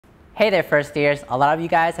Hey there, first years. A lot of you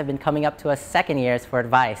guys have been coming up to us second years for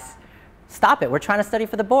advice. Stop it, we're trying to study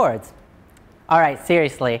for the boards. All right,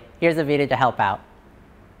 seriously, here's a video to help out.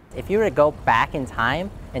 If you were to go back in time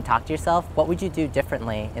and talk to yourself, what would you do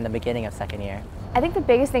differently in the beginning of second year? I think the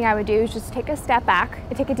biggest thing I would do is just take a step back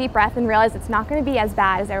and take a deep breath and realize it's not going to be as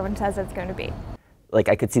bad as everyone says it's going to be. Like,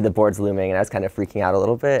 I could see the boards looming and I was kind of freaking out a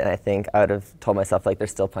little bit, and I think I would have told myself, like, there's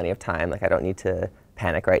still plenty of time. Like, I don't need to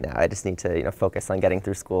panic right now. I just need to, focus on getting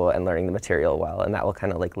through school and learning the material well, and that will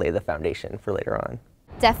kind of like lay the foundation for later on.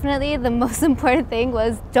 Definitely the most important thing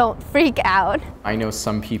was don't freak out. I know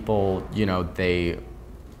some people, if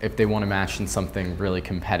they want to match in something really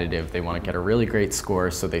competitive, they want to get a really great score,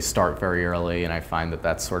 so they start very early, and I find that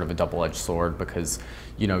that's sort of a double-edged sword because,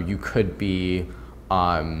 you could be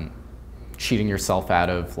cheating yourself out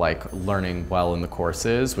of learning well in the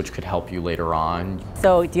courses, which could help you later on.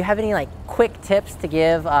 So do you have any quick tips to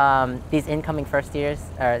give these incoming first years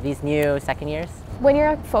or these new second years? When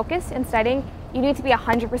you're focused and studying, you need to be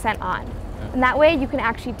 100% on. And that way you can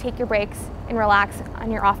actually take your breaks and relax on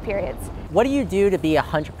your off periods. What do you do to be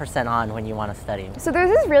 100% on when you want to study? So there's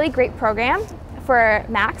this really great program for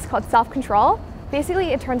Macs called Self-Control.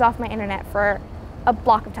 Basically, it turns off my internet for a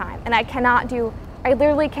block of time, and I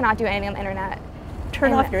literally cannot do anything on the internet.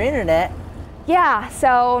 Turn off your internet? Yeah,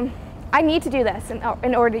 so I need to do this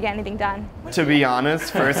in order to get anything done. To be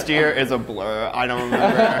honest, first year is a blur. I don't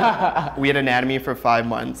remember. We had anatomy for 5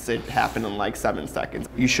 months. It happened in 7 seconds.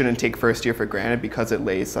 You shouldn't take first year for granted because it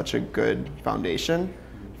lays such a good foundation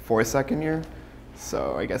for second year.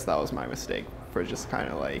 So I guess that was my mistake for just kind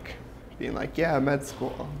of being yeah, med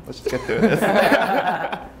school. Let's just get through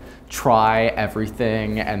this. Try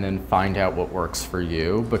everything and then find out what works for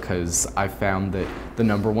you, because I found that the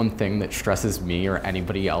 #1 thing that stresses me or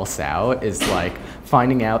anybody else out is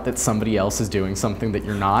finding out that somebody else is doing something that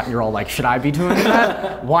you're not, and you're all should I be doing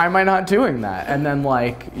that? Why am I not doing that? And then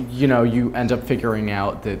you end up figuring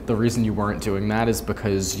out that the reason you weren't doing that is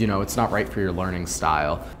because it's not right for your learning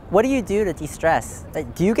style. What do you do to de-stress?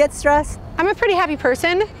 Do you get stressed? I'm a pretty happy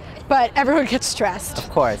person, but everyone gets stressed. Of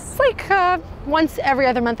course. It's once every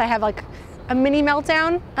other month I have a mini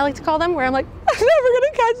meltdown, I like to call them, where I'm I'm never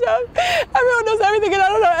gonna catch up. Everyone knows everything and I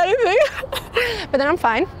don't know anything. But then I'm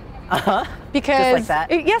fine. Uh-huh. Because, just like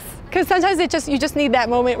that? Yes, because sometimes you just need that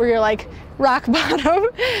moment where you're rock bottom,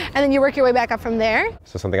 and then you work your way back up from there.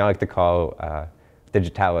 So something I like to call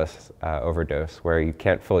digitalis overdose, where you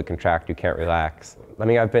can't fully contract, you can't relax. I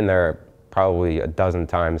mean, I've been there probably a dozen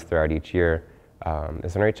times throughout each year.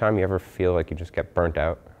 Is there any time you ever feel like you just get burnt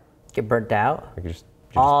out? Get burnt out? Like you're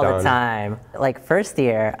all done? The time. First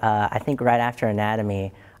year, I think right after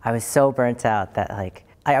anatomy, I was so burnt out that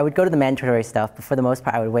I would go to the mandatory stuff, but for the most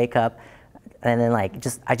part, I would wake up and then I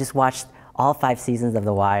just watched all 5 seasons of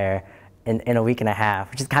The Wire in a week and a half,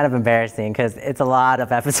 which is kind of embarrassing because it's a lot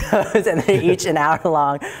of episodes and they're each an hour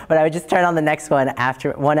long. But I would just turn on the next one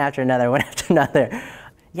after another.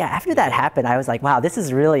 Yeah, after that happened, I was wow, this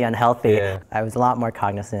is really unhealthy. Yeah. I was a lot more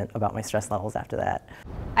cognizant about my stress levels after that.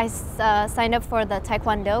 I signed up for the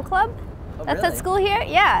Taekwondo club that's really? At school here.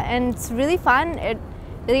 Yeah, and it's really fun. It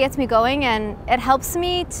really gets me going, and it helps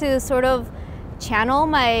me to sort of channel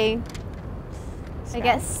my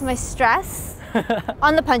stress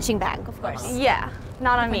on the punching bag, of course. Yeah,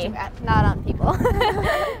 not on me. Not on people.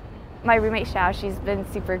 My roommate Xiao, she's been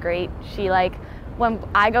super great. She when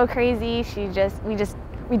I go crazy,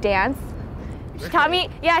 we dance. She taught me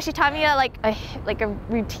a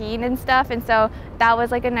routine and stuff, and so that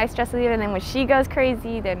was a nice stress reliever. And then when she goes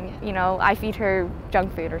crazy, then I feed her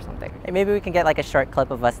junk food or something. Hey, maybe we can get a short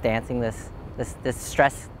clip of us dancing this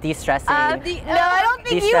stress de-stressing. No, I don't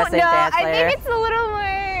think you. No, I think it's a little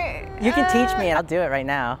more. You can teach me, and I'll do it right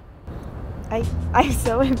now. I'm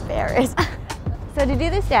so embarrassed. So to do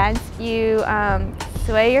this dance, you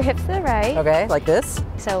sway your hips to the right. Okay, like this.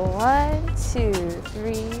 So 1, 2,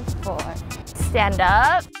 3, 4. Stand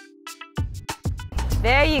up.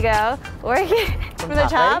 There you go. Work it from the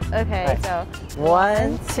top. Right? Okay, right. so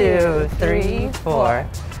 1, 2, 3, 4.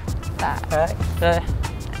 5.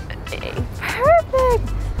 Okay.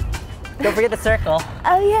 Perfect. Don't forget the circle.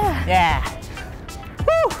 Oh yeah. Yeah.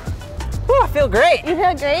 Woo! Woo! I feel great. You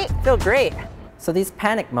feel great? Feel great. So these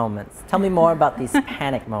panic moments. Tell me more about these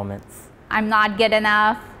panic moments. I'm not good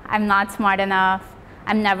enough. I'm not smart enough.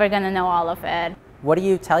 I'm never gonna know all of it. What do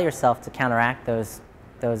you tell yourself to counteract those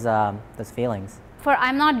feelings? For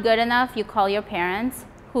I'm not good enough, you call your parents,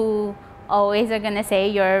 who always are gonna say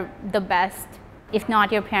you're the best. If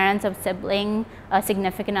not your parents, a sibling, a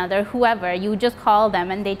significant other, whoever, you just call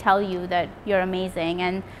them and they tell you that you're amazing.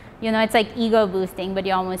 And it's ego boosting, but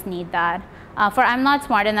you almost need that. For I'm not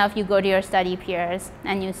smart enough, you go to your study peers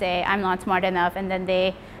and you say, I'm not smart enough, and then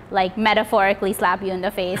they like metaphorically slap you in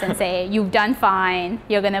the face and say, you've done fine,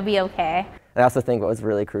 you're gonna be okay. I also think what was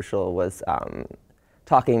really crucial was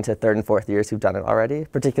talking to third and fourth years who've done it already,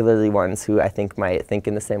 particularly ones who I think might think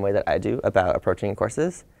in the same way that I do about approaching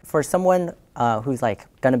courses. For someone who's like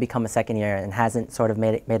going to become a second year and hasn't sort of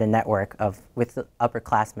made a network with the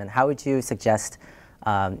upperclassmen, how would you suggest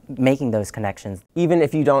making those connections? Even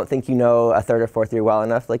if you don't think you know a third or fourth year well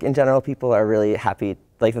enough, like in general, people are really happy.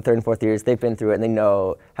 Like the third and fourth years, they've been through it and they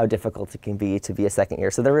know how difficult it can be to be a second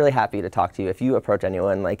year. So they're really happy to talk to you. If you approach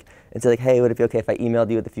anyone like and say like, hey, would it be okay if I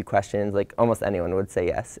emailed you with a few questions? Like almost anyone would say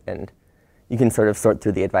yes, and you can sort of sort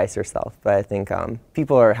through the advice yourself. But I think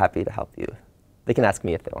people are happy to help you. They can ask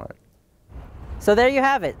me if they want. So there you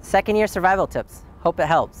have it, second year survival tips. Hope it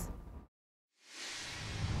helps.